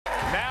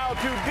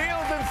now to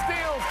Deals and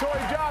Steals. Tori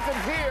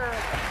Johnson's here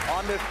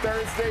on this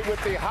Thursday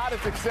with the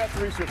hottest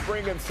accessories for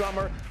spring and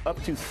summer,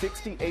 up to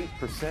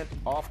 68%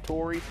 off,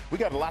 Tori. We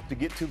got a lot to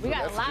get to. We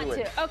got a lot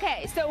to.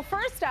 Okay, so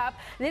first up,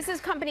 this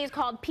is company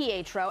called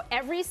Pietro.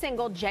 Every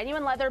single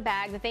genuine leather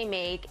bag that they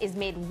make is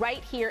made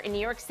right here in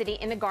New York City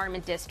in the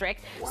Garment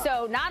District. Wow.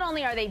 So not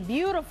only are they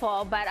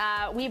beautiful, but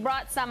we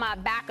brought some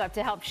backup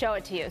to help show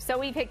it to you. So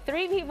we picked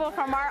 3 people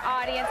from our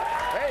audience,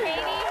 Katie,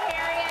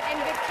 Harriet,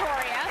 and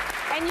Victoria.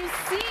 And you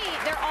see,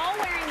 they're all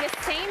wearing this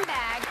same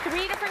bag,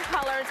 3 different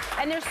colors,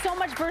 and there's so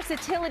much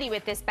versatility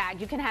with this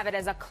bag. You can have it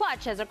as a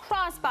clutch, as a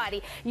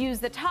crossbody, use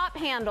the top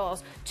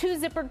handles, 2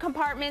 zippered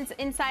compartments,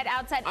 inside,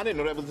 outside. I didn't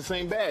know that was the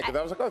same bag, because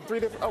I was like, oh, 3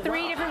 different, oh,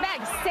 3 different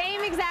bags.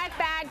 Same exact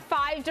bag,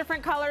 5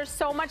 different colors,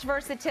 so much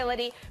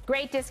versatility.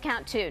 Great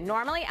discount, too.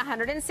 Normally,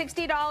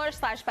 $160,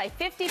 slashed by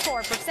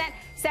 54%,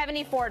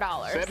 $74.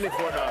 $74.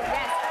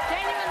 Yes,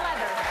 genuine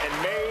leather. And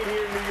made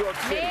here in New York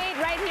City. Made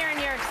right here in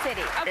New York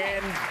City. Okay.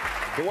 And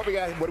what do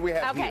we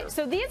have here? Okay,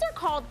 so these are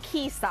called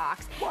key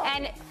socks. Wow.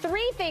 And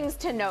 3 things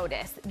to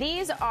notice.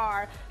 These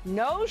are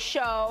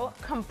no-show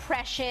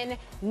compression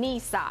knee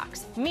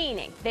socks,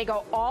 meaning they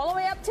go all the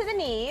way up to the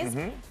knees,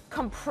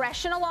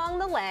 compression along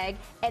the leg,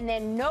 and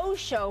then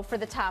no-show for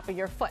the top of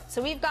your foot.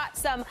 So we've got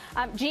some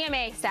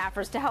GMA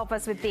staffers to help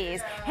us with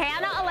these.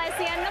 Hannah,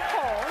 Alessia, and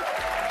Nicole.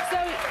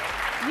 So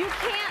you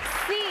can't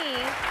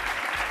see.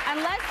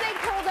 Unless they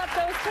pulled up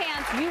those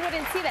pants, you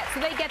wouldn't see that. So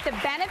they get the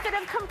benefit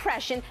of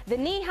compression, the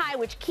knee high,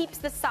 which keeps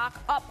the sock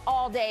up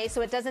all day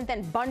so it doesn't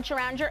then bunch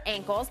around your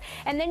ankles.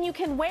 And then you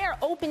can wear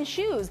open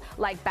shoes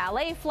like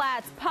ballet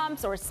flats,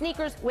 pumps, or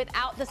sneakers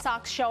without the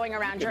socks showing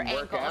around your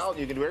ankles. You can work out,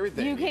 you can do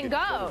everything. You can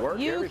go.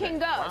 You can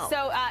go.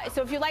 Wow.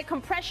 So if you like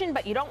compression,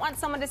 but you don't want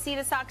someone to see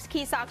the socks,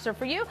 key socks are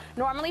for you.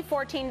 Normally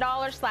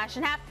 $14, slash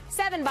and half,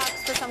 $7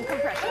 for some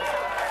compression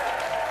socks.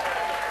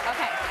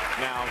 Okay.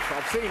 Now,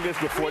 I've seen this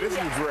before. This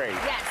is great.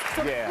 Yes.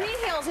 So Free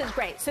Heels is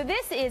great. So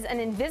this is an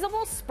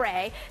invisible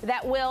spray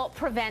that will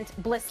prevent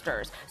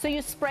blisters. So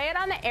you spray it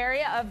on the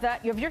area of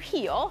your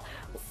heel.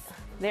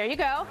 There you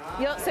go.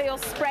 So you'll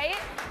spray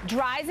it,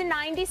 dries in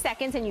 90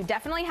 seconds, and you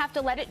definitely have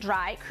to let it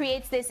dry. It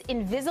creates this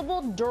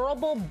invisible,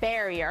 durable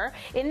barrier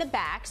in the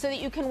back so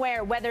that you can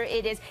wear, whether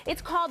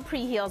it's called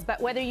pre-heels, but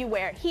whether you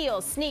wear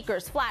heels,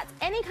 sneakers, flats,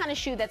 any kind of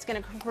shoe that's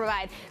going to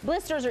provide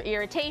blisters or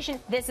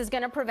irritation, this is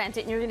going to prevent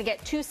it, and you're going to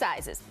get 2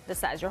 sizes. The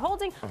size you're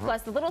holding,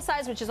 plus the little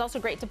size, which is also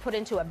great to put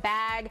into a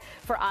bag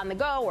for on the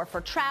go or for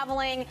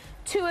traveling.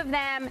 2 of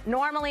them,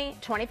 normally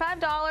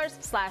 $25,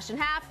 slash in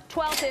half,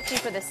 $12.50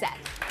 for the set.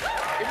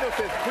 Even though it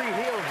says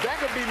pre-heels, that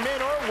could be men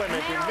or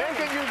women. Men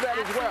can use that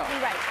as well.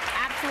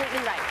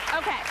 Absolutely right.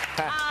 Okay.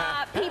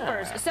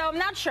 Peepers. So I'm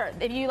not sure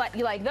if you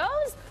like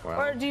those,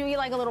 or do you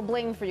like a little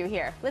bling for you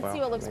here? Let's see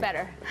what looks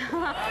better. So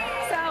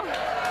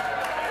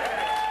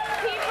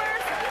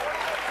Peepers.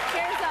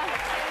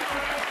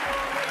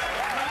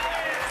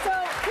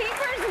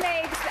 Peepers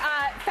makes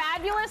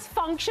fabulous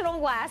functional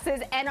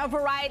glasses and a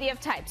variety of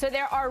types. So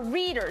there are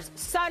readers,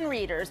 sun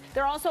readers.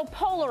 They're also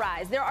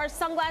polarized. There are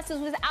sunglasses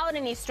without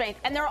any strength,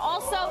 and there are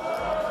also,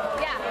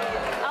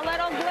 a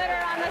little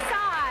glitter on the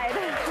side.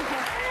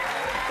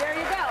 There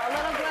you go, a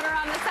little glitter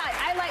on the side.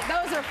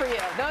 Those are for you.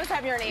 Those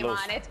have your name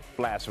on it.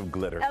 Splash of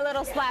glitter. A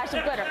little splash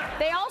of glitter.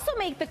 They also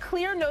make the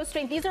clear no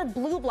strain. These are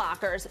blue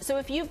blockers. So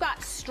if you've got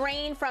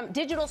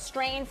digital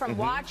strain from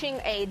watching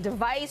a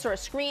device or a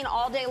screen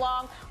all day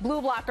long,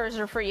 blue blockers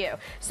are for you.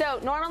 So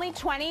normally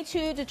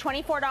 $22 to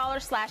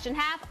 $24, slash in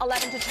half,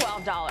 $11 to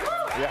 $12.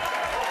 Yeah.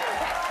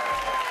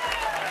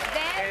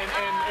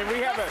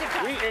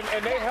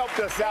 And they helped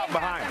us out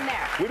behind.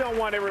 We don't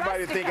want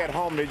everybody to think at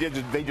home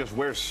they just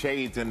wear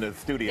shades in the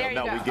studio.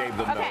 No, we gave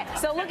them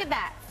those. So look at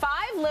that. 5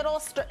 little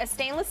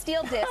stainless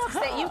steel discs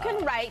that you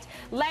can write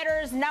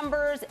letters,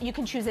 numbers. You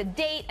can choose a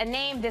date, a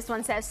name. This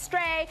one says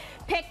stray.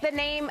 Pick the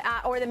name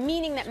or the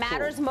meaning that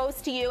matters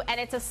most to you. And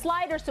it's a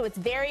slider, so it's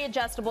very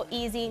adjustable,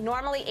 easy.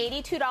 Normally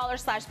 $82,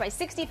 slashed by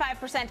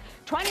 65%,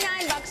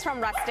 $29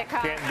 from Rustic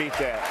Car. Can't beat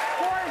that.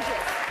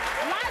 Gorgeous.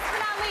 Last but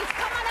not least,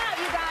 come on out,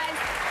 you guys.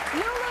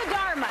 Lulu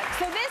Dharma.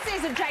 So this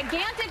is a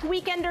gigantic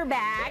weekender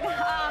bag. Tony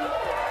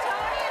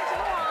and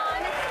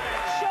Juwan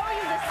show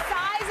you the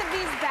size of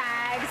these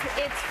bags.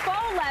 It's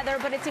faux leather,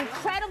 but it's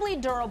incredibly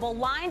durable,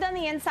 lined on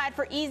the inside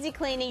for easy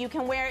cleaning. You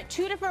can wear it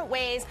 2 different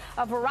ways,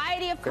 a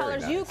variety of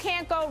colors. You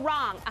can't go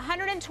wrong.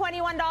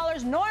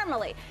 $121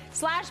 normally,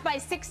 slashed by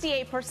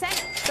 68%,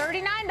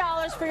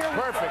 $39 for your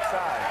perfect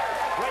size.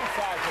 Great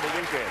size for the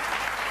weekend.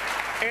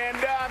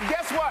 And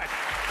guess what?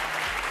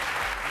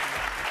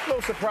 A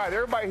little surprise.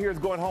 Everybody here is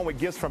going home with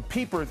gifts from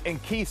Peepers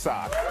and Key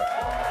Socks.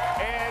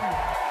 And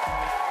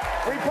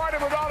we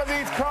partnered with all of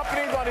these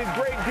companies on these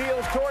great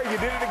deals. Tori, you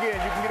did it again.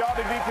 You can get all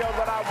the details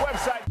on our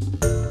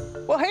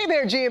website. Well, hey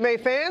there,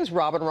 GMA fans.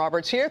 Robin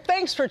Roberts here.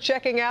 Thanks for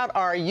checking out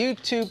our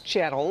YouTube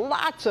channel.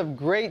 Lots of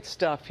great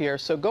stuff here.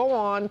 So go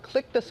on,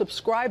 click the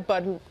subscribe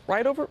button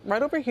right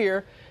over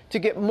here to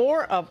get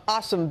more of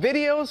awesome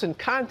videos and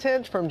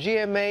content from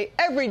GMA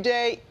every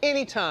day,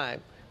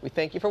 anytime. We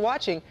thank you for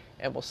watching,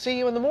 and we'll see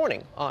you in the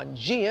morning on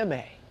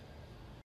GMA.